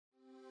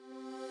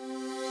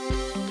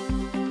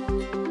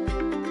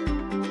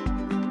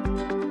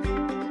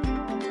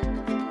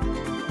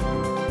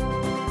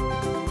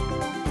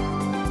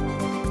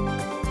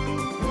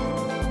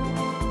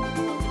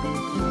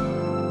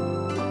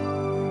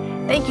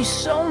Thank you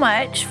so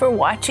much for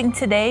watching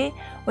today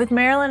with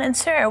Marilyn and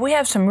Sarah. We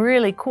have some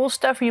really cool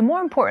stuff for you.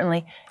 More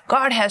importantly,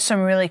 God has some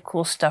really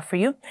cool stuff for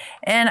you.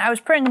 And I was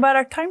praying about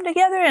our time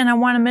together, and I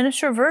want to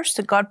minister a verse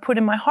that God put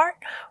in my heart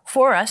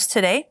for us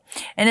today.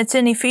 And it's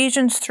in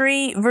Ephesians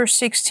 3, verse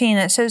 16.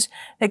 It says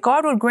that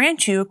God will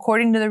grant you,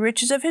 according to the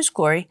riches of His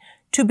glory,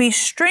 to be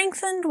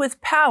strengthened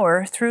with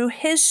power through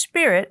His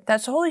Spirit,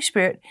 that's the Holy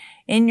Spirit,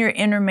 in your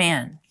inner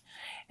man.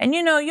 And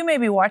you know, you may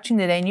be watching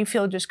today and you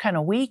feel just kind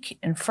of weak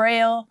and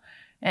frail.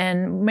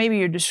 And maybe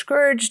you're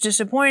discouraged,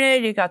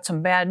 disappointed, you got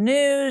some bad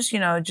news, you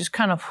know, just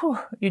kind of,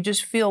 you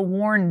just feel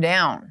worn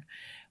down.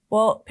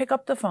 Well, pick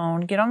up the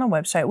phone, get on the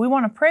website. We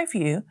want to pray for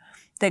you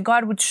that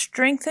God would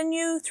strengthen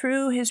you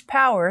through His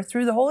power,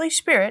 through the Holy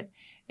Spirit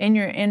in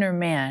your inner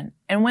man.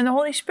 And when the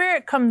Holy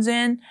Spirit comes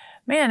in,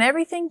 man,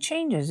 everything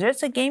changes.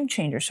 It's a game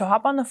changer. So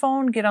hop on the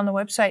phone, get on the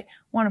website. I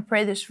want to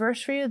pray this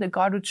verse for you, that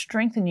God would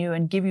strengthen you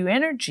and give you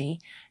energy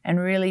and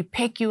really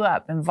pick you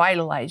up and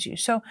vitalize you.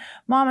 So,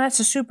 Mom, that's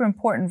a super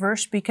important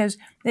verse because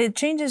it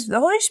changes the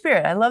Holy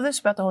Spirit. I love this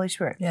about the Holy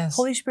Spirit. Yes.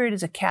 Holy Spirit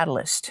is a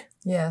catalyst.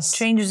 Yes.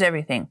 Changes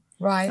everything.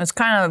 Right. It's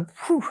kind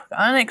of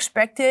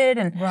unexpected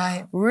and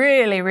right.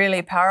 really,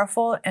 really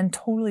powerful and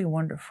totally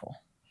wonderful.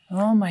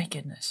 Oh, my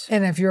goodness.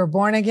 And if you're a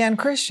born-again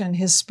Christian,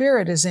 His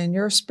Spirit is in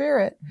your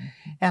spirit,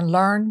 and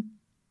learn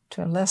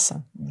to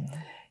listen.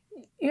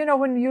 You know,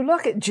 when you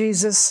look at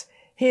Jesus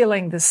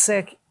healing the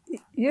sick,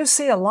 you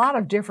see a lot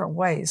of different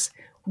ways.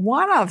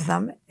 One of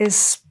them is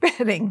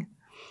spitting.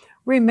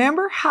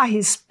 Remember how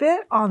He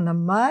spit on the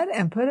mud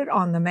and put it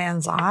on the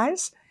man's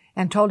eyes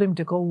and told him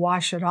to go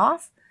wash it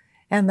off?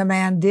 And the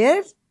man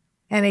did,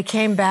 and he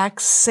came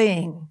back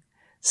seeing,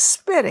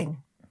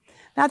 spitting.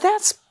 Now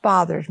that's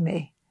bothered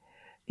me.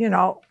 You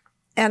know,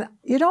 and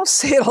you don't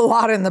see it a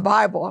lot in the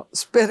Bible,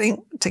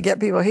 spitting to get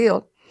people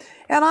healed.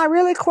 And I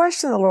really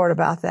question the Lord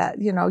about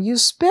that. You know, you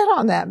spit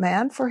on that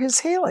man for his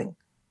healing.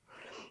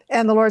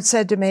 And the Lord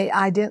said to me,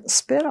 I didn't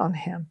spit on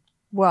him.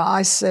 Well,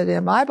 I said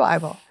in my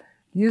Bible,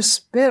 you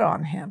spit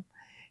on him.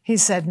 He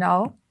said,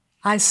 no,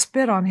 I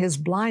spit on his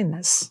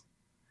blindness.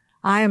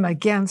 I am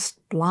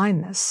against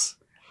blindness.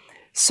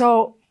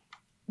 So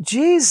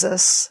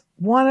Jesus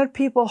wanted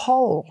people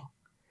whole.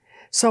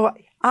 So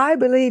I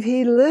believe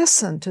He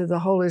listened to the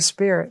Holy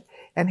Spirit,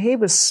 and He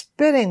was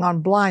spitting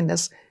on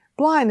blindness.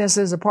 Blindness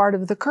is a part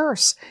of the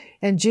curse,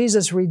 and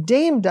Jesus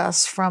redeemed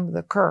us from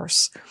the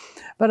curse.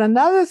 But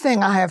another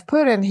thing I have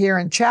put in here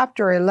in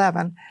chapter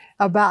 11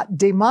 about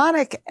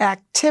demonic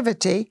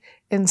activity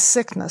in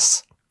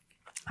sickness.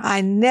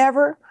 I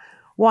never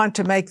want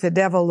to make the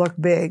devil look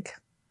big.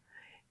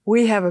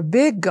 We have a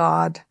big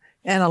God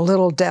and a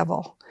little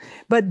devil.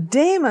 But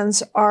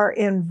demons are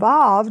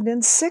involved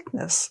in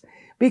sickness.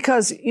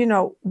 Because, you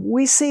know,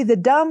 we see the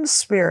dumb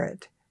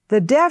spirit, the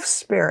deaf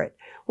spirit,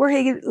 where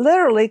He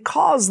literally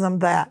calls them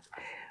that.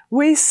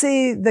 We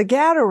see the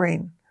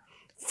Gadarene,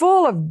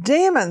 full of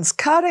demons,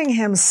 cutting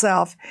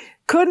himself,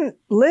 couldn't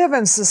live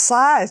in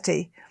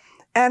society,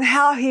 and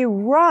how he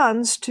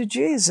runs to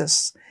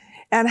Jesus,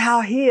 and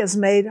how he is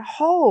made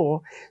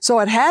whole. So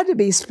it had to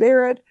be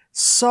spirit,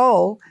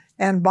 soul,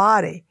 and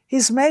body.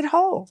 He's made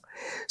whole.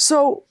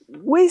 So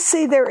we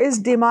see there is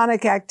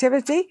demonic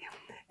activity,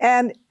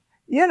 and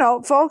you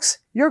know, folks,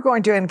 you're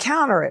going to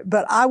encounter it,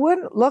 but I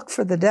wouldn't look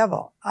for the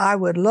devil. I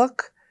would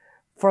look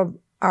for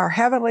our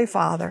Heavenly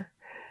Father,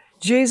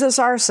 Jesus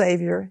our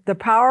Savior, the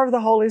power of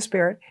the Holy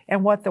Spirit,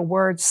 and what the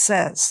Word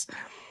says.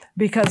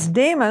 Because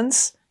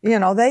demons, you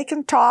know, they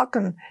can talk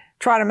and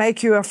try to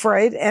make you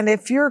afraid. And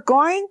if you're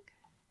going,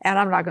 and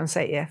I'm not going to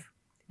say if,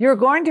 you're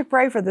going to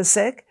pray for the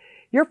sick,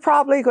 you're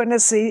probably going to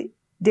see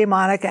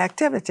demonic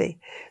activity.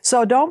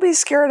 So don't be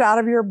scared out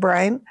of your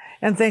brain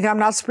and think, I'm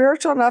not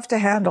spiritual enough to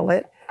handle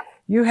it.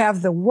 You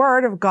have the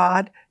Word of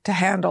God to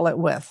handle it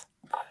with.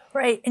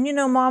 Right. And you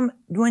know, Mom,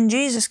 when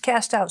Jesus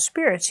cast out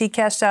spirits, He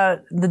cast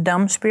out the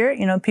dumb spirit,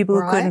 you know, people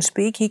who couldn't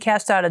speak. He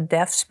cast out a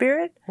deaf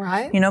spirit,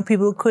 you know,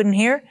 people who couldn't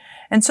hear.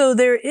 And so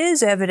there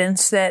is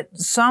evidence that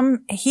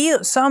some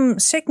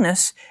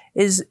sickness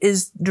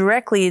is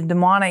directly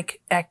demonic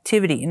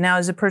activity. Now,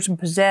 is a person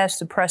possessed,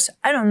 depressed?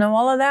 I don't know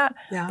all of that,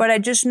 but I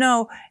just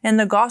know in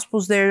the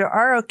Gospels there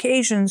are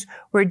occasions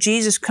where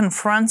Jesus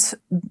confronts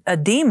a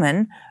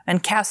demon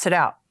and casts it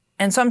out.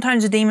 And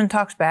sometimes the demon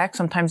talks back,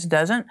 sometimes it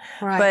doesn't.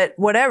 Right. But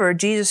whatever,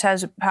 Jesus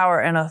has power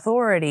and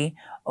authority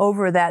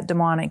over that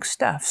demonic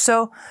stuff.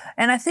 So,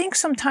 and I think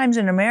sometimes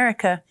in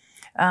America,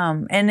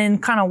 and in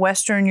kind of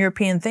Western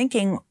European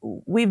thinking,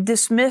 we've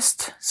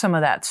dismissed some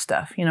of that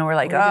stuff. You know, we're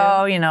like,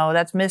 oh, you know,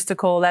 that's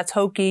mystical, that's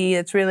hokey,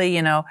 it's really,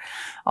 you know,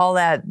 all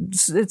that,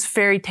 it's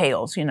fairy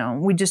tales, you know.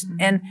 We just,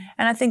 and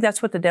I think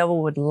that's what the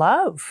devil would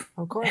love.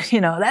 Of course. You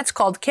know, that's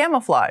called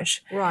camouflage.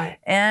 Right.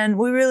 And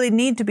we really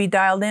need to be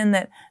dialed in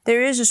that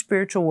there is a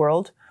spiritual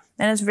world.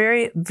 and it's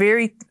very,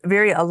 very,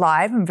 very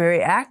alive and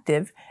very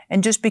active.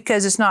 And just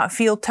because it's not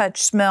feel,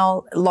 touch,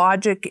 smell,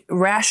 logic,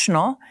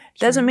 rational,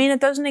 doesn't mean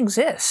it doesn't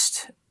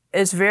exist.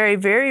 It's very,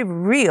 very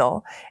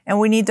real. And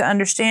we need to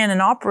understand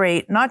and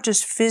operate not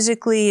just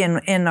physically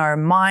in our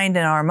mind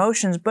and our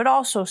emotions, but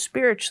also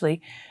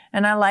spiritually.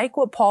 And I like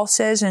what Paul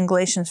says in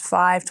Galatians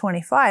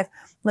 5:25,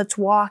 let's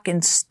walk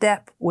in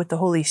step with the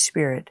Holy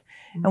Spirit.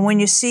 And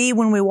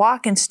when we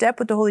walk in step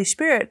with the Holy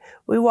Spirit,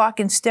 we walk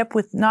in step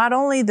with not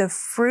only the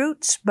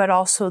fruits, but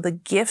also the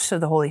gifts of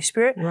the Holy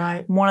Spirit.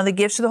 Right. One of the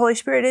gifts of the Holy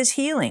Spirit is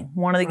healing.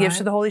 One of the gifts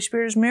of the Holy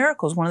Spirit is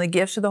miracles. One of the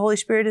gifts of the Holy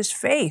Spirit is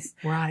faith.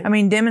 Right. I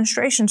mean,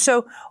 demonstration.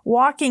 So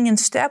walking in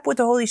step with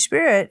the Holy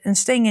Spirit and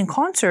staying in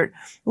concert,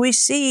 we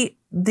see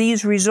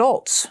these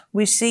results.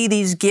 We see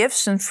these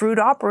gifts and fruit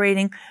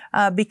operating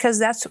because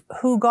that's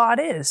who God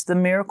is, the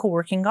miracle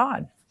working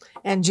God.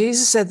 And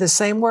Jesus said, the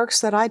same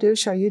works that I do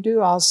shall you do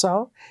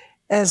also.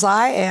 As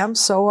I am,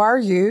 so are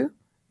you.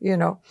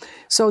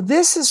 So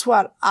this is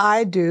what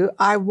I do.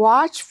 I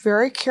watch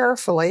very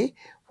carefully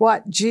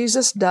what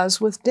Jesus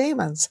does with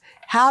demons.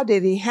 How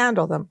did he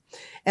handle them?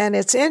 And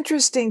it's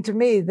interesting to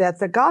me that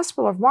the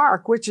Gospel of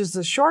Mark, which is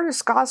the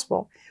shortest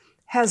gospel,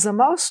 has the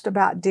most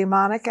about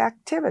demonic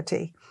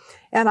activity.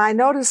 And I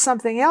noticed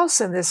something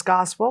else in this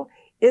gospel.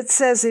 It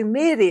says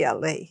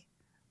immediately,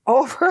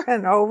 over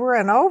and over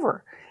and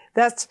over.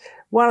 That's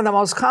one of the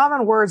most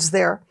common words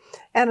there.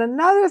 And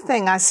another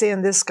thing I see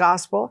in this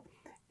gospel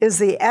is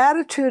the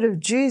attitude of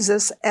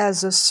Jesus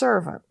as a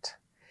servant.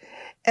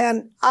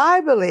 And I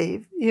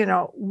believe,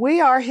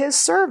 we are his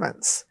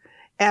servants.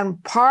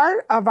 And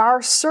part of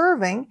our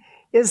serving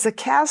is the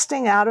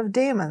casting out of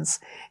demons.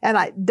 And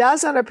it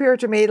doesn't appear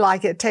to me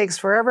like it takes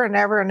forever and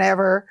ever and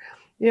ever,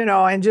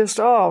 and just,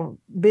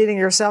 beating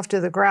yourself to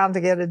the ground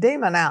to get a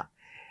demon out.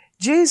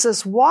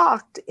 Jesus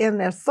walked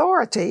in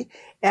authority,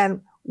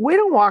 and we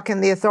don't walk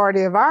in the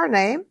authority of our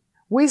name.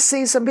 We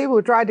see some people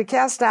who tried to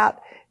cast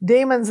out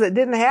demons that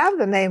didn't have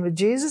the name of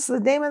Jesus. The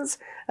demons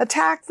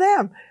attacked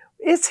them.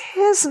 It's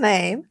his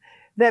name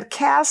that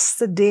casts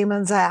the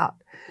demons out.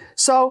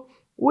 So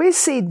we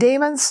see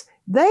demons,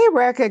 they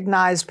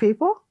recognize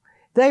people.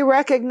 They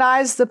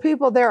recognize the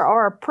people they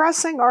are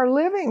oppressing or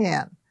living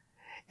in.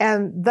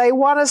 And they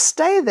want to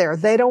stay there.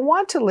 They don't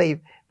want to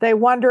leave. They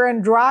wander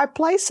in dry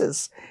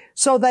places.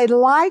 So they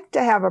like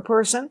to have a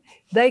person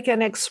they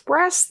can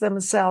express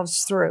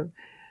themselves through.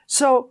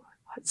 So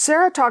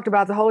Sarah talked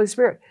about the Holy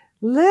Spirit.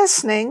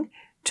 Listening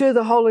to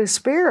the Holy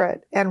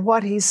Spirit and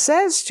what he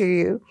says to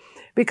you,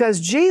 because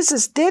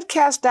Jesus did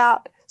cast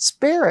out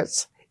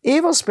spirits,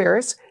 evil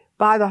spirits,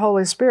 by the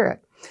Holy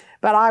Spirit.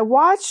 But I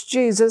watched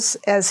Jesus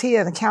as he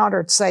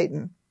encountered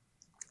Satan.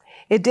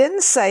 It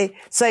didn't say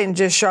Satan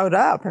just showed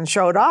up and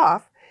showed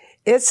off.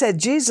 It said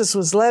Jesus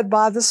was led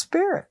by the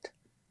Spirit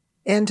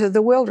into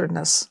the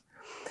wilderness.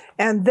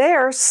 And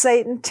there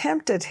Satan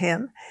tempted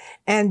him,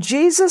 and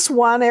Jesus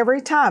won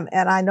every time.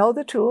 And I know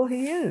the tool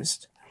he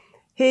used.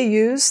 He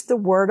used the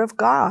Word of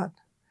God,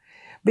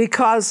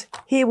 because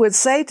he would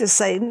say to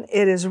Satan,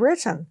 it is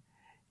written.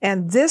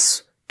 And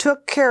this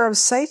took care of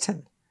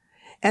Satan.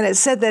 And it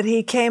said that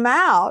he came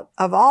out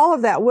of all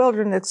of that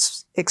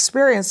wilderness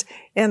experience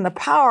in the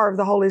power of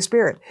the Holy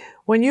Spirit.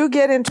 When you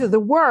get into the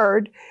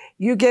Word,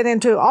 you get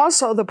into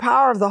also the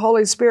power of the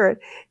Holy Spirit,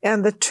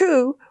 and the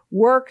two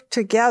work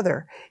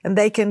together, and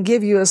they can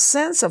give you a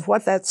sense of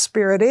what that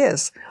spirit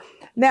is.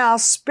 Now,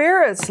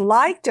 spirits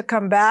like to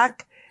come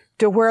back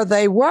to where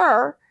they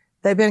were.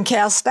 They've been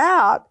cast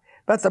out,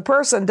 but the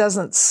person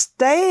doesn't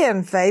stay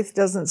in faith,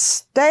 doesn't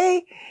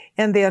stay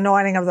in the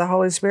anointing of the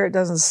Holy Spirit,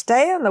 doesn't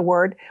stay in the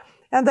Word,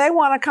 and they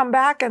want to come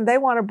back and they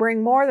want to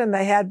bring more than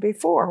they had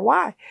before.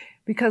 Why?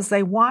 Because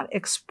they want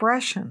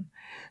expression.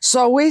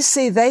 So we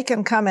see they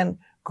can come in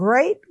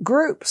great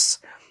groups,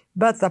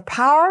 but the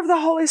power of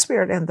the Holy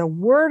Spirit and the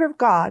Word of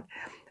God,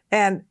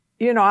 and,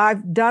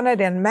 I've done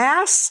it in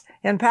mass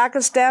in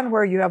Pakistan,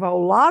 where you have a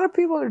lot of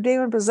people who are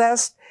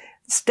demon-possessed,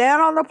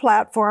 stand on the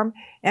platform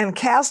and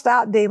cast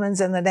out demons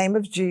in the name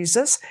of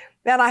Jesus.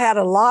 And I had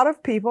a lot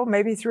of people,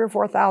 maybe 3,000 or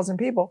 4,000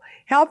 people,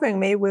 helping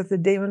me with the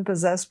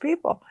demon-possessed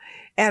people.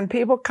 And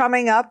people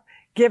coming up,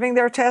 giving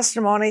their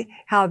testimony,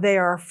 how they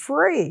are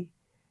free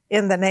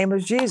in the name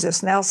of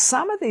Jesus. Now,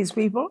 some of these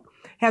people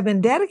have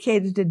been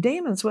dedicated to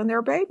demons when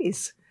they're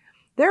babies.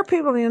 There are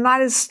people in the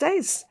United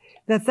States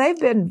that they've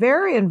been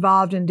very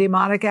involved in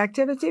demonic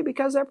activity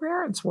because their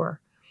parents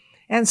were.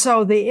 And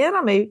so the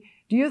enemy,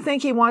 do you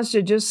think he wants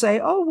to just say,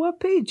 oh,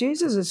 whoopee,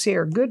 Jesus is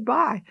here,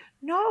 goodbye?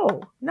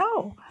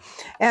 No.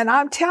 And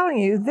I'm telling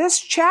you, this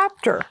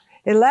chapter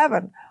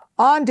 11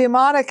 on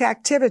demonic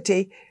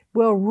activity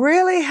will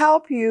really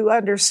help you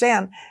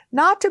understand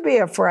not to be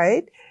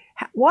afraid,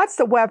 what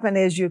the weapon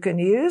is you can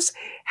use,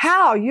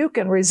 how you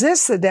can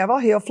resist the devil,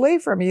 he'll flee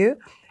from you,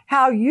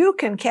 how you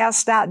can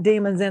cast out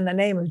demons in the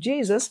name of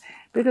Jesus,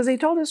 because he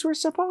told us we're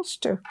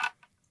supposed to.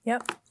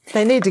 Yep.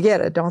 They need to get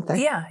it, don't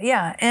they?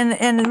 Yeah.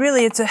 And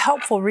really, it's a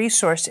helpful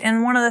resource.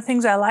 And one of the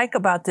things I like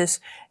about this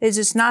is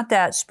it's not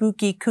that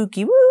spooky,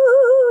 kooky,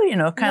 woo,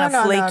 kind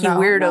of flaky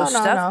weirdo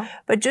stuff,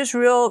 but just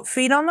real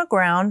feet on the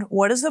ground.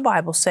 What does the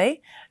Bible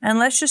say? And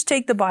let's just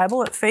take the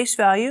Bible at face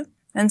value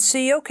and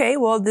see, okay,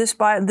 well, this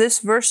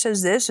verse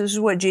says this is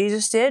what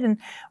Jesus did, and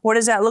what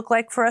does that look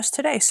like for us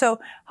today?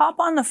 So hop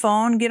on the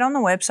phone, get on the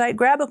website,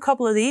 grab a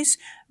couple of these,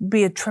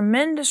 be a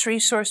tremendous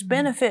resource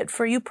benefit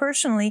for you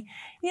personally.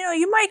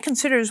 You might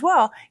consider as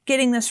well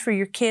getting this for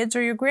your kids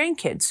or your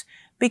grandkids,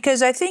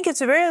 because I think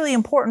it's really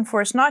important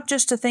for us not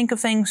just to think of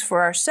things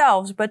for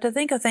ourselves, but to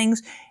think of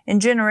things in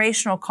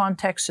generational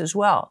context as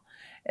well.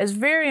 It's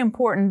very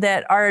important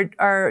that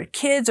our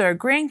kids, our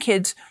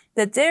grandkids,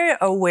 that they're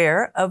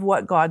aware of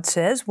what God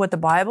says, what the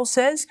Bible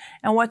says,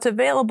 and what's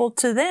available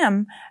to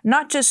them,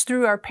 not just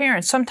through our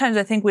parents. Sometimes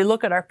I think we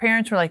look at our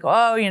parents, we're like,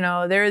 oh,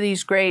 they're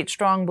these great,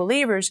 strong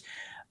believers.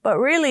 But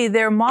really,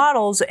 they're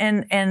models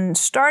and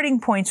starting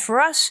points for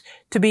us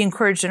to be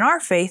encouraged in our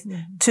faith,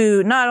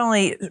 to not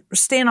only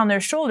stand on their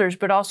shoulders,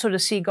 but also to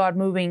see God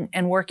moving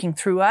and working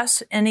through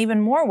us in even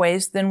more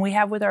ways than we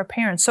have with our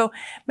parents. So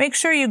make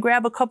sure you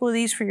grab a couple of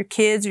these for your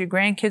kids or your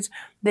grandkids.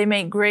 They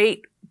make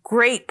great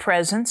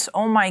presents.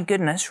 Oh my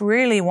goodness,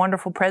 really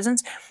wonderful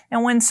presents.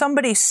 And when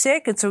somebody's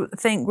sick, it's a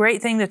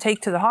great thing to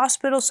take to the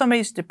hospital.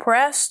 Somebody's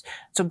depressed,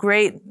 it's a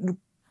great,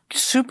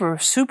 super,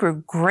 super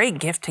great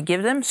gift to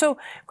give them. So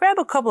grab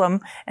a couple of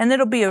them, and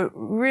it'll be a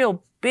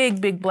real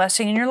big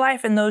blessing in your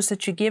life and those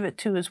that you give it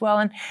to as well.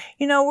 And,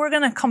 we're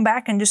going to come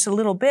back in just a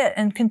little bit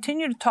and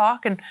continue to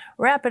talk and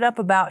wrap it up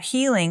about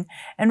healing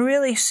and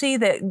really see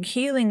that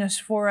healing is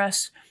for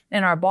us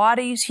in our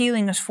bodies,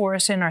 healing is for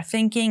us in our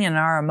thinking and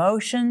our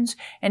emotions,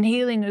 and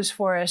healing is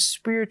for us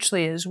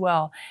spiritually as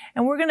well.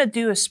 And we're going to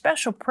do a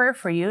special prayer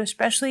for you,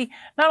 especially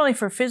not only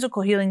for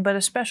physical healing, but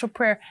a special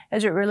prayer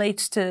as it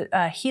relates to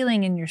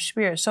healing in your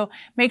spirit. So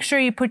make sure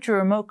you put your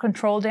remote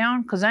control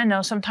down, because I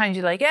know sometimes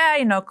you're like,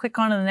 click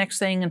on to the next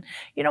thing, and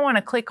you don't want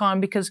to click on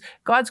because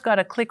God's got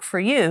a click for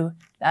you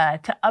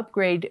to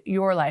upgrade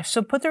your life.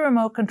 So put the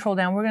remote control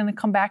down. We're going to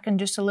come back in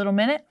just a little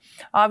minute.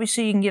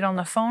 Obviously, you can get on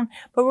the phone,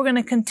 but we're going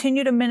to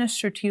continue to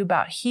minister to you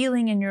about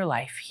healing in your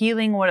life,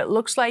 healing, what it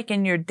looks like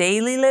in your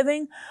daily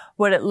living,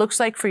 what it looks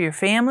like for your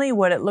family,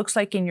 what it looks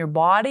like in your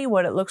body,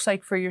 what it looks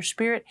like for your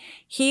spirit,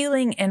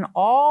 healing in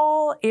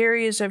all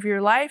areas of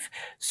your life.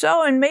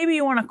 So, and maybe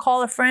you want to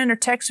call a friend or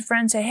text a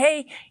friend and say,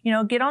 hey,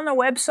 get on the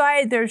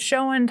website. They're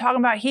talking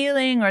about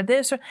healing or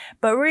this,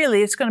 but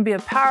really it's going to be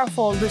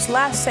this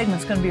last segment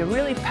is going to be a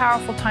really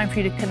powerful time for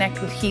you to connect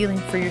with healing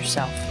for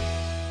yourself.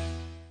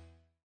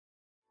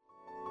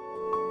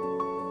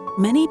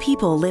 Many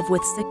people live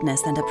with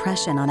sickness and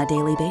depression on a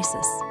daily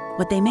basis.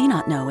 What they may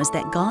not know is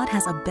that God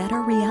has a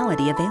better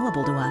reality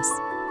available to us.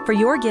 For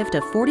your gift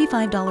of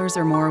 $45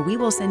 or more, we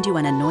will send you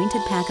an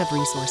anointed pack of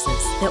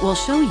resources that will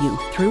show you,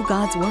 through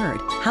God's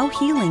Word, how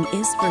healing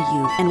is for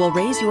you and will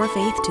raise your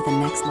faith to the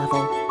next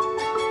level.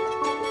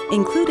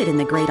 Included in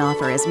the great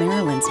offer is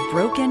Marilyn's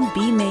Broken,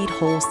 Be Made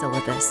Whole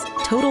syllabus,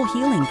 Total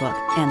Healing Book,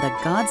 and the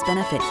God's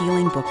Benefit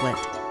Healing Booklet.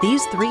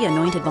 These 3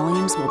 anointed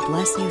volumes will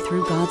bless you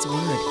through God's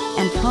Word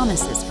and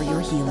promises for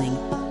your healing.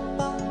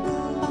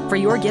 For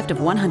your gift of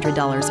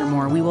 $100 or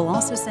more, we will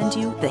also send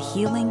you the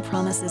Healing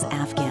Promises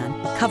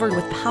Afghan, covered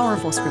with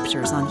powerful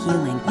scriptures on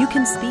healing you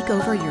can speak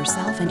over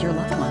yourself and your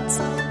loved ones.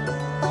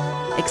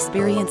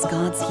 Experience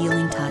God's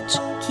healing touch,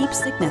 keep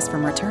sickness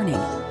from returning,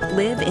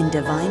 live in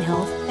divine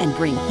health, and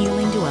bring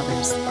healing to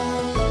others.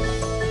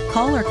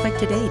 Call or click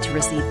today to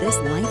receive this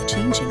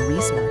life-changing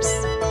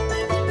resource.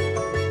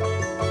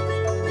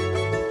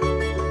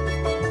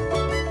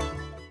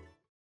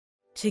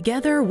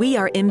 Together, we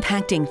are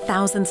impacting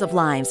thousands of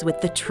lives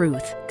with the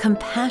truth,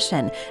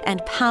 compassion,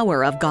 and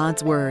power of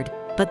God's Word.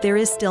 But there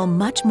is still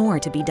much more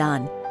to be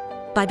done.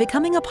 By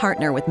becoming a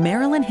partner with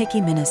Marilyn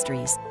Hickey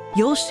Ministries,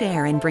 you'll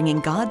share in bringing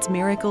God's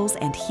miracles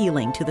and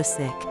healing to the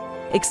sick,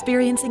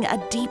 experiencing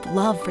a deep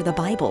love for the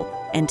Bible,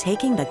 and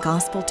taking the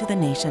gospel to the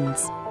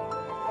nations.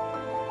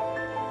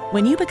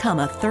 When you become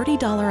a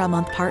 $30 a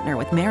month partner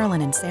with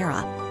Marilyn and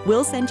Sarah,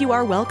 we'll send you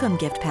our welcome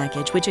gift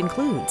package, which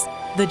includes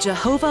the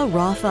Jehovah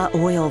Rapha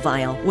oil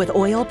vial with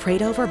oil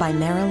prayed over by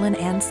Marilyn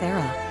and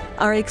Sarah,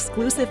 our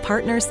exclusive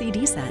partner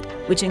CD set,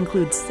 which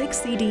includes 6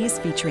 CDs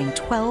featuring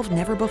 12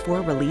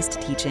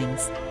 never-before-released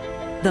teachings,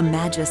 the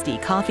Majesty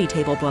coffee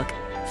table book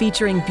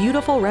featuring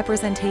beautiful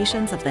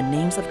representations of the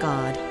names of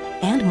God,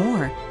 and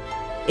more.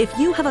 If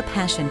you have a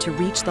passion to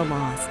reach the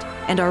lost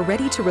and are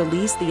ready to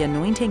release the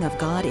anointing of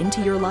God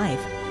into your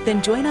life,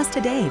 then join us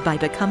today by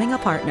becoming a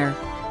partner.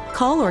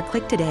 Call or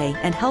click today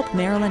and help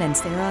Marilyn and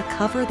Sarah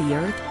cover the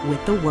earth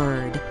with the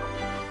Word.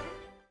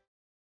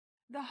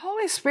 The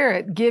Holy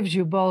Spirit gives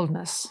you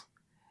boldness.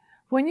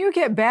 When you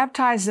get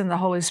baptized in the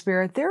Holy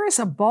Spirit, there is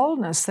a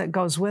boldness that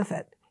goes with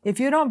it. If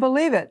you don't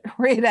believe it,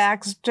 read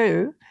Acts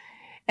 2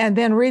 and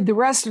then read the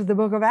rest of the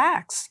book of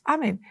Acts. I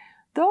mean,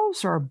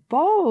 those are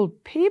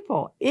bold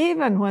people.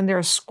 Even when they're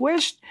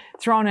squished,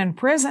 thrown in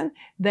prison,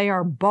 they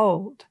are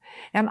bold.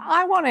 And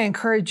I want to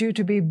encourage you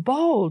to be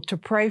bold to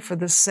pray for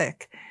the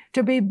sick,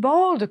 to be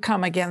bold to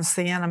come against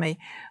the enemy.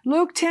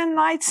 Luke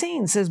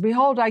 10:19 says,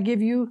 "Behold, I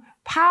give you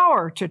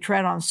power to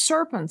tread on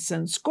serpents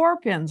and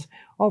scorpions,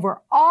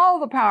 over all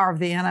the power of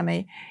the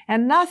enemy,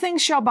 and nothing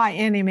shall by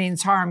any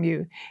means harm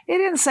you. It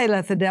didn't say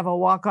let the devil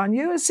walk on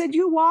you. It said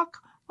you walk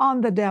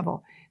on the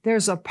devil.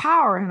 There's a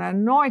power and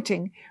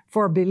anointing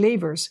for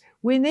believers.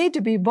 We need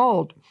to be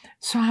bold.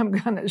 So I'm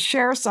going to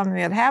share something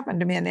that happened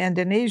to me in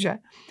Indonesia.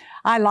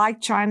 I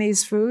like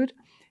Chinese food,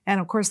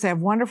 and of course they have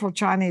wonderful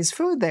Chinese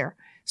food there.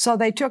 So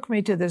they took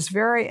me to this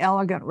very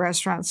elegant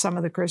restaurant, some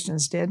of the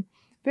Christians did,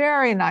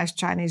 very nice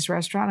Chinese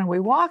restaurant, and we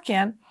walk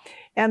in,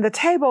 and the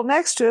table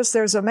next to us,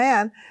 there's a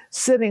man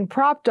sitting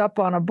propped up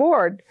on a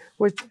board,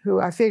 who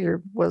I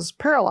figured was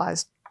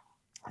paralyzed.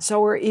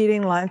 So we're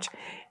eating lunch,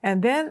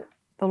 and then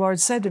the Lord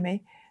said to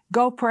me,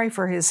 go pray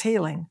for his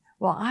healing.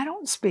 Well, I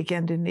don't speak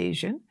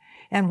Indonesian,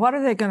 and what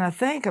are they going to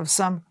think of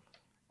some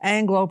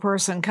Anglo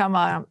person come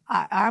on?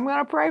 I'm going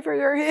to pray for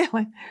your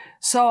healing.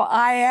 So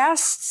I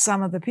asked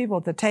some of the people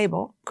at the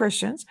table,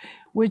 Christians,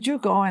 would you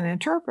go and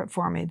interpret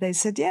for me? They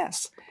said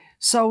yes.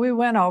 So we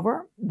went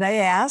over, they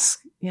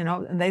asked,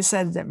 and they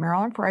said that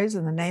Marilyn prays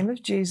in the name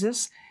of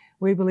Jesus.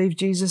 We believe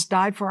Jesus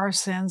died for our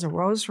sins,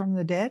 arose from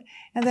the dead,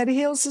 and that he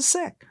heals the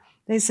sick.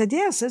 They said,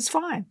 yes, it's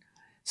fine.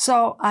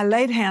 So I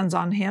laid hands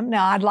on him.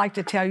 Now, I'd like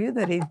to tell you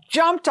that he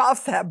jumped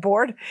off that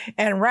board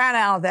and ran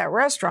out of that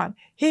restaurant.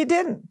 He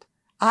didn't.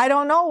 I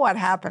don't know what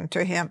happened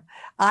to him.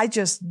 I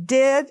just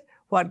did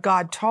what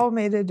God told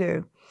me to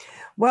do.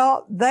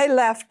 Well, they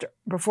left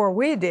before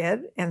we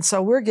did, and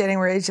so we're getting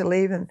ready to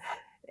leave,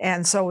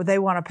 and so they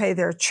want to pay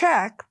their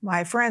check,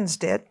 my friends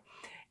did,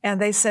 and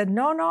they said,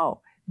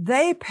 no,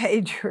 they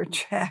paid your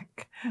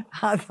check.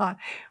 I thought,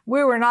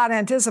 we were not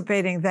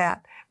anticipating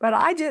that, but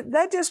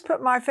that just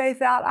put my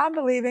faith out. I'm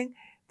believing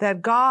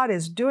that God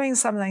is doing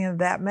something in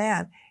that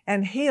man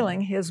and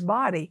healing his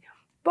body.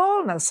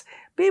 Boldness.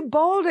 Be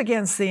bold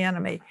against the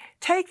enemy.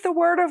 Take the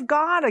word of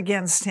God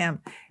against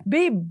him.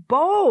 Be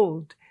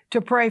bold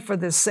to pray for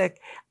the sick.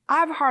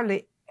 I've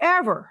hardly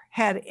ever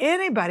had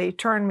anybody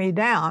turn me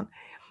down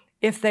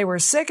if they were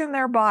sick in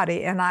their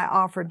body and I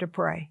offered to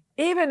pray.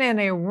 Even in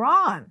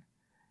Iran,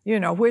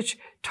 which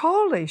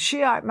totally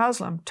Shiite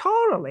Muslim,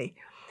 totally.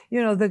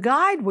 The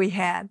guide we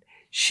had,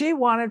 she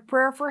wanted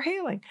prayer for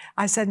healing.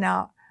 I said,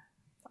 now,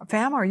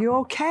 fam, are you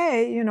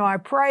okay? I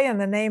pray in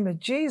the name of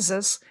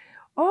Jesus.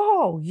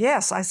 Oh,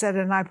 yes. I said,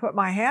 and I put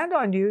my hand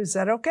on you. Is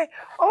that okay?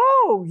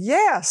 Oh,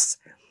 yes.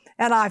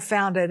 And I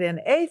found it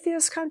in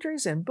atheist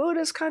countries, in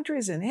Buddhist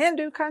countries, in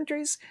Hindu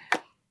countries,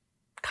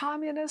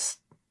 communist.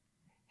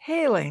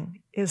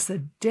 Healing is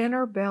the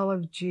dinner bell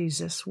of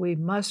Jesus. We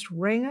must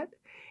ring it,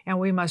 and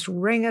we must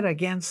ring it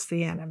against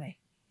the enemy.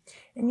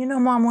 And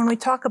Mom, when we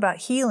talk about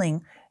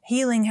healing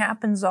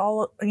happens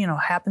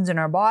happens in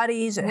our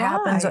bodies. It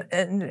happens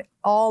in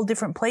all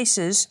different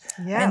places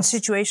and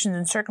situations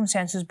and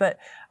circumstances. But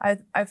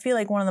I feel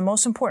like one of the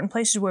most important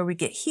places where we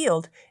get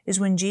healed is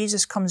when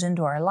Jesus comes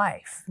into our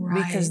life.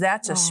 Right. Because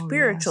that's a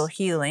spiritual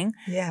healing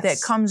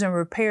that comes and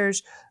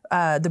repairs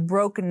the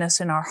brokenness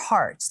in our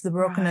hearts, the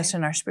brokenness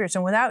in our spirits.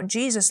 And without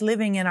Jesus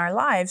living in our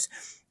lives,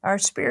 our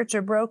spirits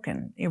are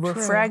broken. We're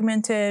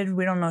fragmented.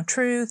 We don't know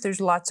truth. There's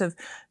lots of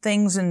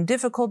things and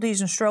difficulties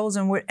and struggles,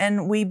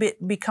 and we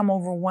become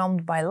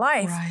overwhelmed by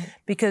life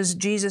because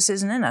Jesus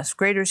isn't in us.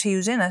 Greater is he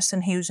who's in us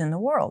than he who's in the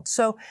world.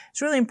 So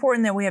it's really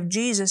important that we have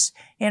Jesus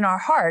in our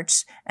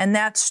hearts, and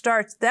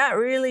that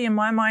really, in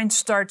my mind,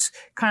 starts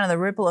kind of the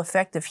ripple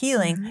effect of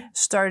healing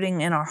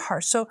starting in our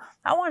hearts. So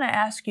I want to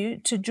ask you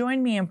to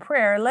join me in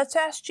prayer. Let's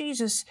ask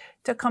Jesus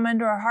to come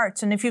into our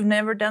hearts. And if you've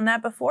never done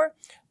that before,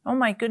 oh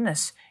my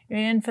goodness, you're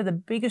in for the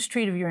biggest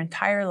treat of your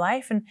entire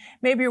life. And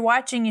maybe you're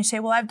watching, you say,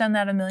 well, I've done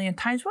that 1,000,000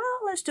 times. Well,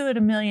 let's do it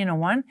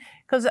 1,000,001.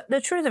 Because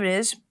the truth of it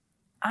is,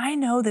 I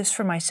know this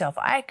for myself.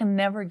 I can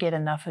never get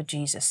enough of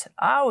Jesus.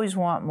 I always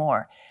want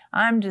more.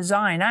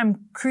 I'm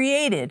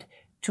created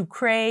to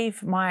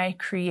crave my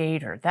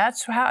Creator.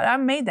 That's how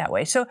I'm made that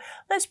way. So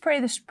let's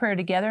pray this prayer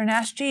together and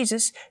ask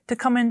Jesus to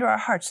come into our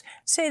hearts.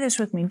 Say this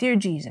with me. Dear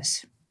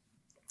Jesus,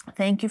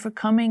 thank you for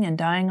coming and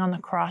dying on the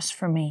cross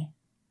for me.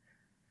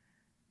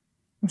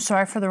 I'm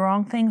sorry for the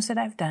wrong things that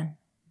I've done.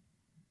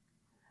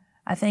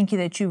 I thank you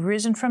that you've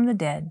risen from the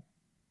dead.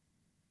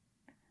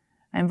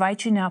 I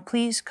invite you now,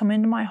 please come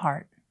into my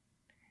heart.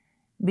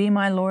 Be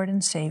my Lord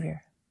and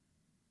Savior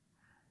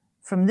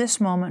from this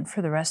moment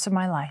for the rest of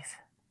my life.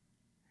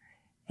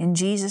 In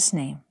Jesus'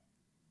 name,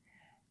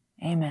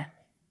 amen.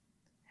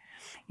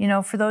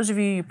 For those of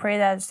you pray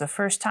that it's the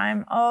first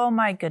time, oh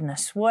my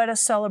goodness, what a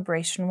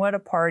celebration, what a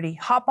party.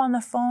 Hop on the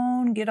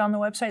phone, get on the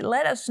website,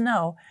 let us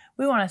know.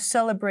 We want to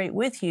celebrate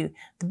with you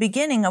the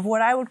beginning of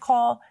what I would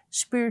call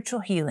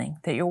spiritual healing,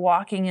 that you're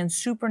walking in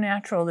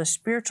supernatural, the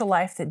spiritual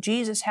life that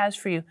Jesus has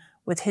for you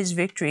with his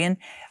victory. And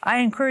I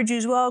encourage you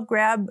as well,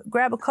 grab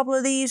a couple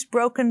of these,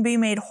 Broken, Be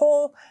Made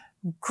Whole.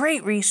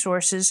 Great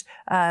resources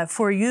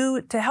for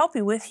you to help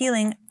you with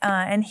healing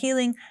and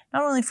healing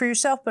not only for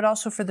yourself but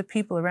also for the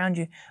people around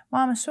you.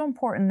 Mom, it's so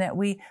important that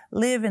we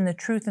live in the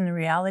truth and the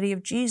reality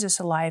of Jesus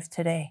alive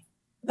today.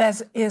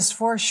 That is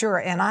for sure.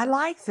 And I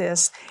like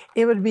this.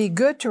 It would be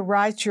good to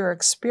write your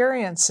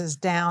experiences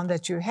down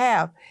that you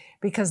have,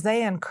 because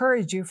they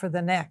encourage you for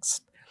the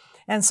next.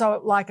 And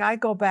so, like, I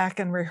go back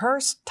and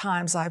rehearse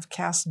times I've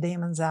cast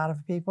demons out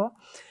of people,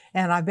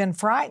 and I've been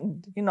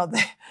frightened. You know,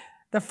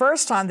 the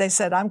first time they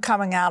said, I'm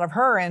coming out of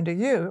her into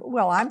you.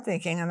 Well, I'm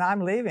thinking, and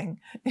I'm leaving,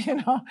 you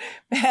know,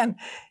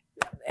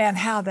 and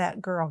how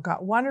that girl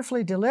got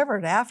wonderfully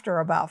delivered after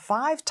about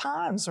 5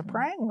 times of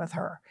praying with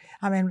her.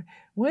 I mean,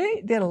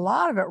 we did a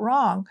lot of it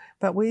wrong,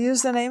 but we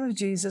used the name of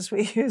Jesus,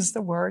 we used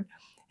the word,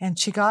 and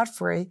she got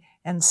free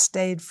and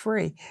stayed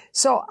free.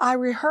 So I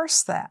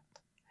rehearsed that.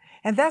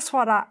 And that's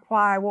what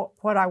I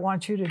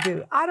want you to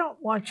do. I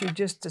don't want you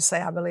just to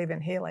say, I believe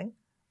in healing.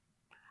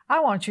 I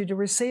want you to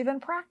receive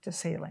and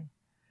practice healing.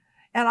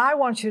 And I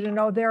want you to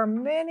know there are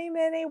many,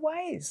 many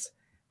ways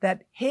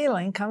that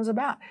healing comes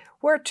about.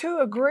 Where two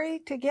agree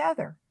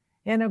together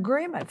in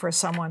agreement for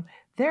someone,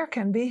 there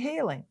can be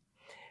healing.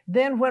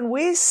 Then when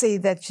we see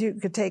that you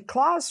could take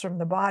claws from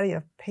the body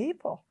of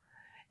people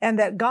and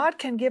that God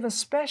can give a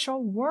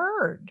special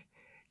word,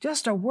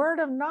 just a word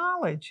of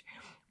knowledge,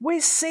 we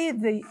see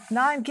the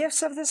 9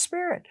 gifts of the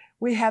Spirit.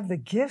 We have the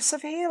gifts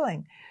of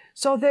healing.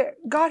 So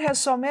God has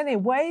so many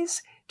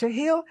ways to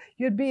heal.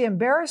 You'd be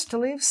embarrassed to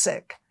leave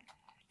sick.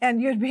 And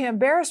you'd be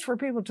embarrassed for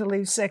people to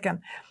leave sick.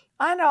 And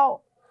I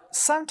know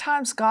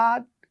sometimes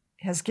God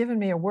has given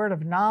me a word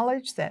of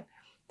knowledge that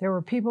there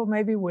were people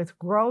maybe with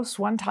growths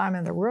one time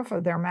in the roof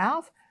of their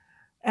mouth.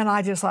 And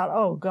I just thought,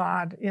 oh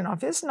God, you know,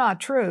 if it's not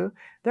true,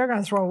 they're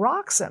going to throw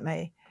rocks at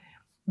me.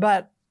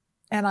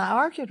 And I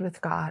argued with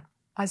God.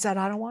 I said,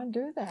 I don't want to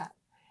do that.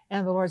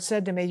 And the Lord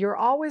said to me, you're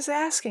always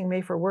asking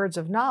me for words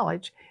of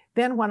knowledge.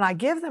 Then when I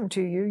give them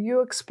to you, you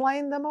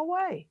explain them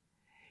away.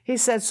 He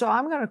said, so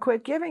I'm going to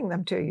quit giving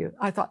them to you.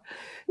 I thought,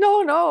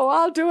 no,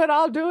 I'll do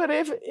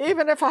it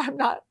even if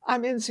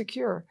I'm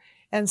insecure.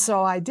 And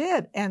so I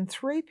did. And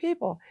 3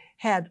 people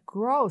had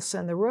growths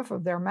in the roof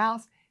of their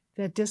mouth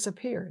that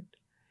disappeared.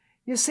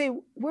 You see,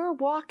 we're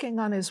walking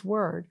on His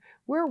word.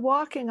 We're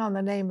walking on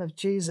the name of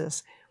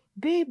Jesus.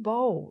 Be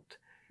bold.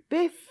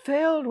 Be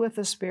filled with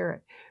the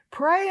Spirit.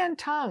 Pray in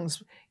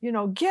tongues. You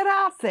know, get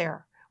out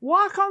there.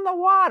 Walk on the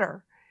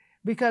water,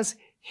 because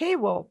He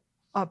will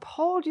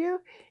uphold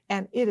you,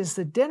 and it is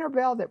the dinner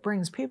bell that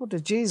brings people to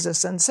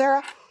Jesus. And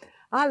Sarah,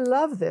 I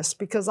love this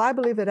because I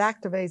believe it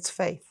activates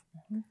faith,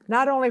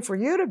 not only for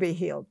you to be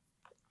healed,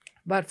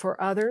 but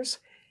for others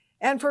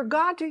and for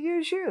God to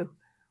use you.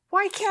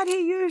 Why can't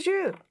He use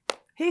you?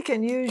 He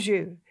can use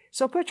you.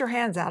 So put your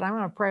hands out. I'm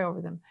going to pray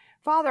over them.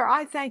 Father,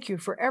 I thank you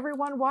for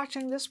everyone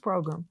watching this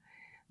program,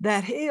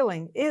 that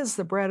healing is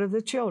the bread of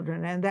the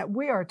children, and that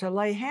we are to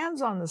lay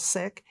hands on the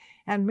sick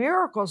and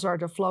miracles are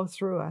to flow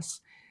through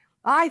us.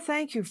 I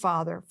thank you,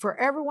 Father, for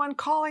everyone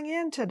calling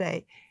in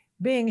today,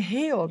 being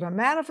healed, a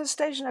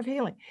manifestation of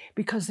healing,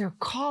 because they're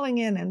calling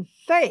in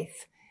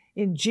faith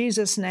in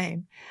Jesus'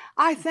 name.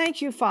 I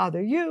thank you,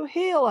 Father. You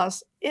heal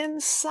us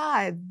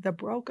inside the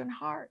broken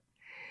heart.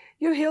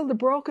 You heal the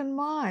broken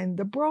mind,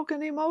 the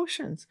broken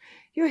emotions.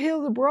 You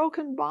heal the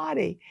broken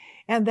body.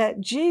 And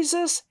that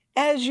Jesus,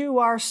 as you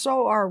are,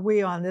 so are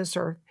we on this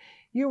earth.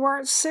 You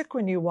weren't sick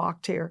when you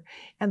walked here.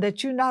 And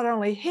that you not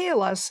only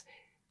heal us,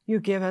 you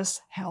give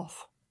us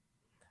health.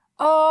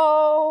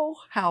 Oh,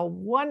 how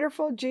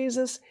wonderful,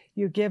 Jesus,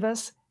 you give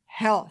us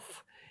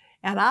health.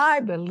 And I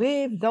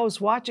believe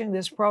those watching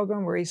this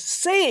program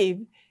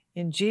receive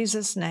in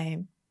Jesus'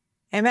 name.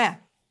 Amen.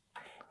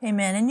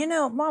 Amen. And you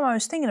know, Mom, I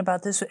was thinking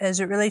about this as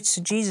it relates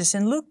to Jesus.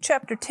 In Luke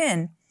chapter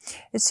 10,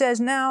 it says,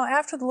 now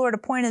after the Lord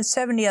appointed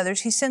 70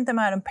 others, He sent them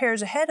out in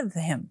pairs ahead of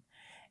Him.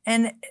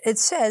 And it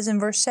says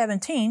in verse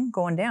 17,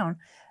 going down,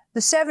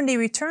 the 70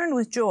 returned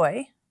with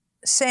joy,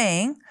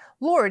 saying,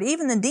 Lord,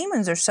 even the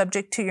demons are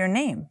subject to your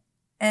name.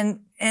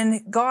 And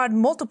God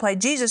multiplied,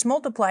 Jesus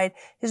multiplied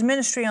His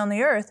ministry on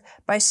the earth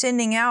by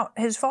sending out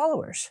His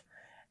followers.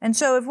 And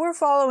so if we're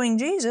following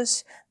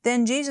Jesus,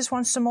 then Jesus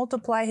wants to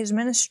multiply His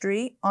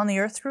ministry on the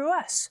earth through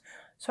us.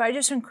 So I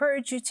just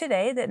encourage you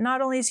today that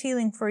not only is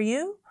healing for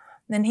you,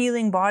 then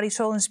healing body,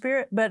 soul, and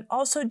spirit, but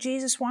also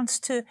Jesus wants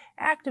to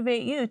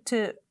activate you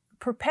to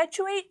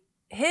perpetuate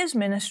His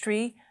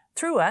ministry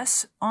through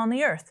us on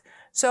the earth.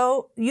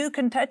 So you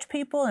can touch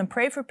people and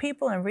pray for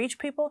people and reach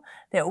people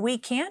that we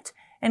can't.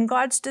 And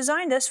God's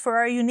designed us for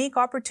our unique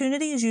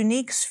opportunities,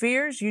 unique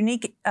spheres,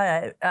 unique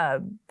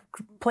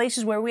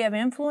places where we have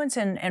influence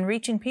and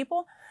reaching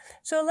people.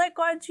 So let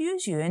God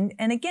use you.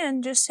 And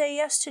again, just say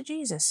yes to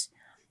Jesus.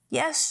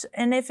 Yes.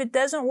 And if it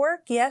doesn't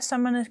work, yes,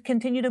 I'm going to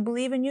continue to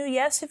believe in you.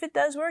 Yes. If it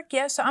does work,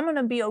 yes, I'm going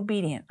to be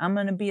obedient. I'm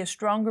going to be a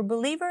stronger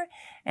believer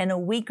and a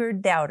weaker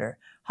doubter.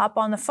 Hop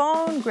on the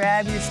phone,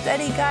 grab your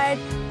study guide.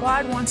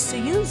 God wants to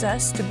use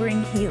us to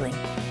bring healing.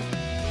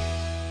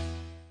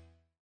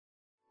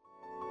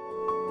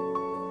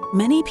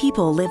 Many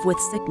people live with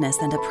sickness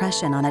and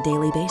depression on a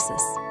daily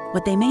basis.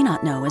 What they may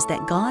not know is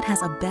that God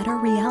has a better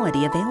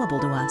reality available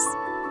to us.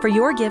 For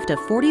your gift of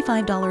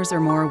 $45 or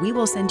more, we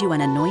will send you an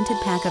anointed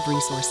pack of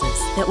resources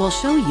that will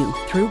show you,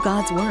 through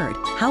God's Word,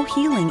 how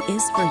healing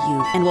is for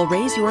you and will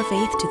raise your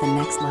faith to the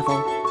next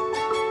level.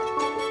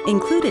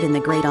 Included in the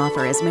great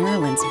offer is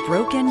Marilyn's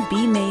Broken,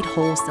 Be Made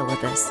Whole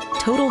syllabus,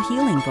 Total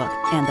Healing Book,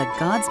 and the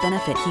God's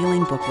Benefit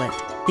Healing Booklet.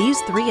 These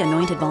 3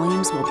 anointed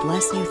volumes will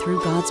bless you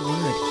through God's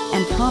Word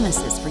and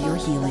promises for your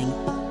healing.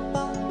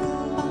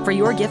 For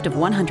your gift of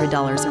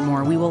 $100 or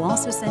more, we will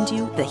also send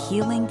you the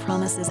Healing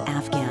Promises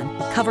Afghan,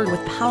 covered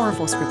with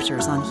powerful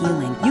scriptures on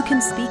healing you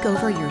can speak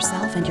over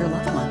yourself and your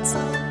loved ones.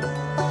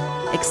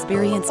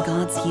 Experience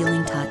God's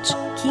healing touch,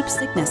 keep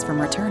sickness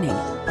from returning,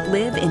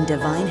 live in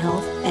divine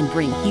health, and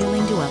bring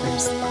healing to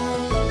others.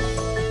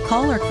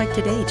 Call or click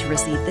today to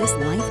receive this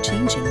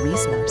life-changing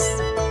resource.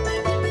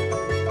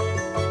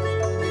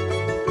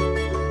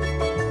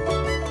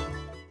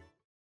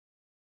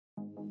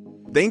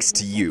 Thanks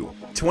to you,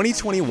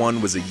 2021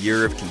 was a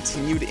year of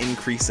continued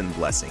increase in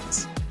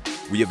blessings.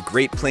 We have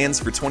great plans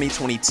for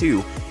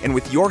 2022, and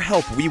with your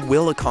help, we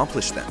will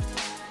accomplish them.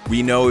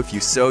 We know if you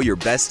sow your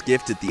best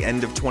gift at the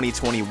end of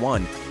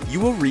 2021, you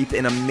will reap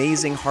an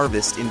amazing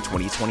harvest in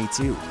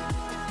 2022.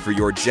 For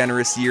your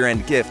generous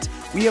year-end gift,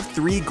 we have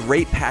 3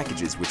 great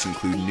packages which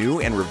include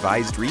new and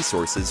revised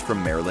resources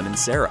from Marilyn and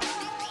Sarah.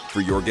 For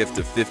your gift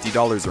of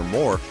 $50 or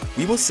more,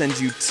 we will send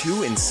you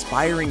 2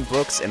 inspiring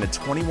books and a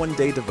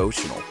 21-day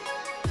devotional.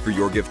 For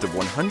your gift of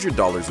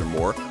 $100 or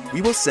more,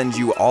 we will send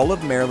you all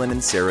of Marilyn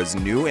and Sarah's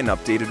new and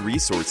updated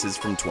resources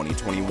from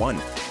 2021,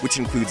 which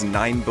includes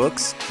 9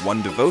 books,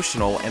 1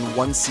 devotional, and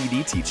 1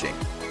 CD teaching.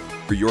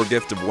 For your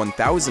gift of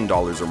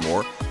 $1,000 or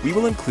more, we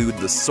will include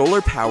the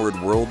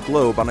solar-powered world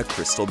globe on a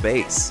crystal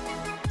base.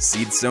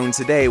 Seed sown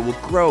today will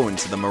grow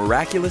into the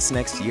miraculous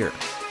next year.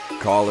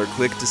 Call or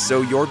click to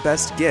sow your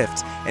best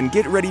gift and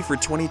get ready for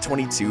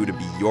 2022 to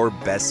be your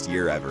best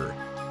year ever.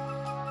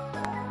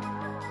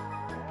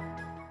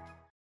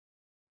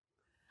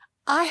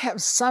 I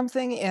have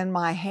something in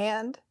my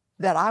hand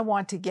that I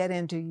want to get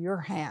into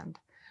your hand.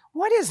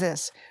 What is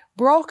this?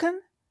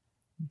 Broken,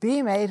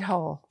 be made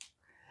whole.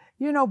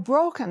 You know,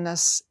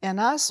 brokenness in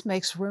us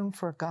makes room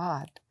for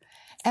God.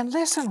 And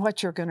listen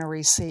what you're going to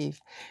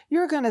receive.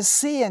 You're going to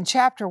see in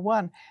chapter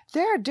 1,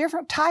 there are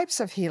different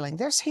types of healing.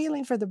 There's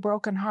healing for the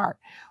broken heart.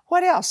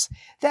 What else?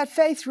 That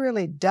faith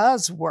really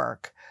does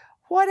work.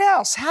 What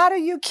else? How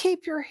do you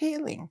keep your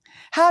healing?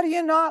 How do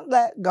you not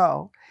let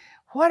go?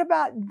 What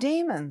about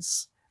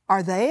demons?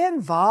 Are they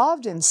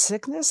involved in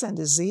sickness and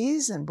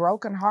disease and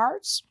broken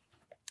hearts?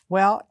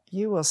 Well,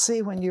 you will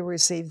see when you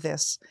receive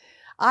this.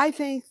 I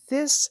think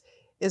this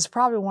is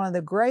probably one of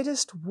the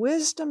greatest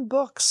wisdom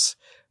books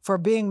for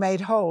being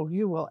made whole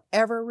you will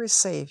ever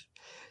receive.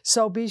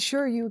 So be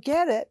sure you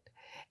get it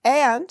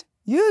and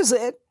use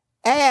it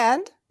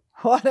and,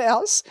 what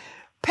else?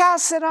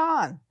 Pass it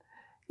on.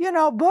 You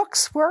know,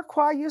 books work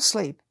while you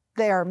sleep.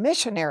 They are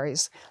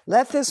missionaries.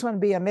 Let this one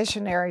be a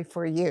missionary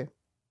for you.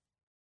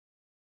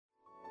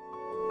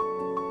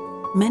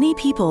 Many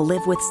people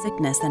live with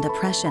sickness and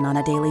oppression on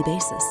a daily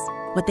basis.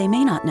 What they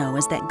may not know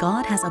is that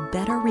God has a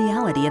better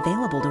reality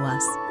available to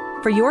us.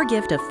 For your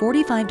gift of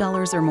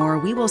 $45 or more,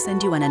 we will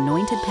send you an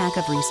anointed pack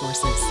of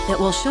resources that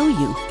will show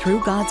you,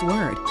 through God's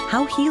Word,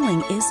 how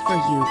healing is for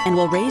you and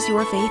will raise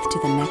your faith to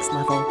the next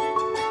level.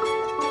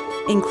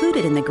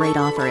 Included in the great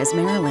offer is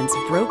Marilyn's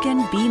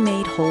Broken, Be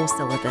Made Whole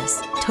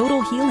syllabus,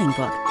 Total Healing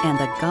Book, and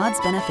the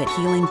God's Benefit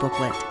Healing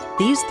Booklet.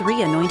 These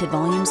 3 anointed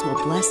volumes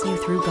will bless you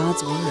through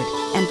God's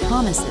Word and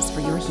promises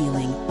for your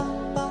healing.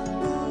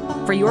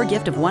 For your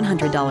gift of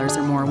 $100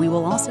 or more, we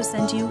will also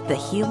send you the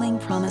Healing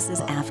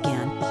Promises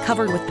Afghan,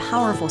 covered with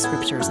powerful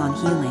scriptures on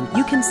healing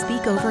you can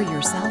speak over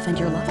yourself and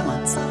your loved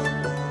ones.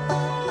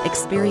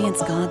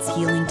 Experience God's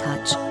healing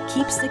touch,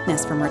 keep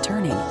sickness from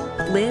returning,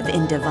 live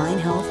in divine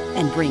health,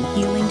 and bring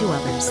healing to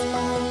others.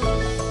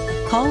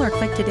 Call or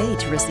click today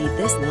to receive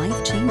this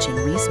life-changing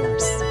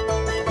resource.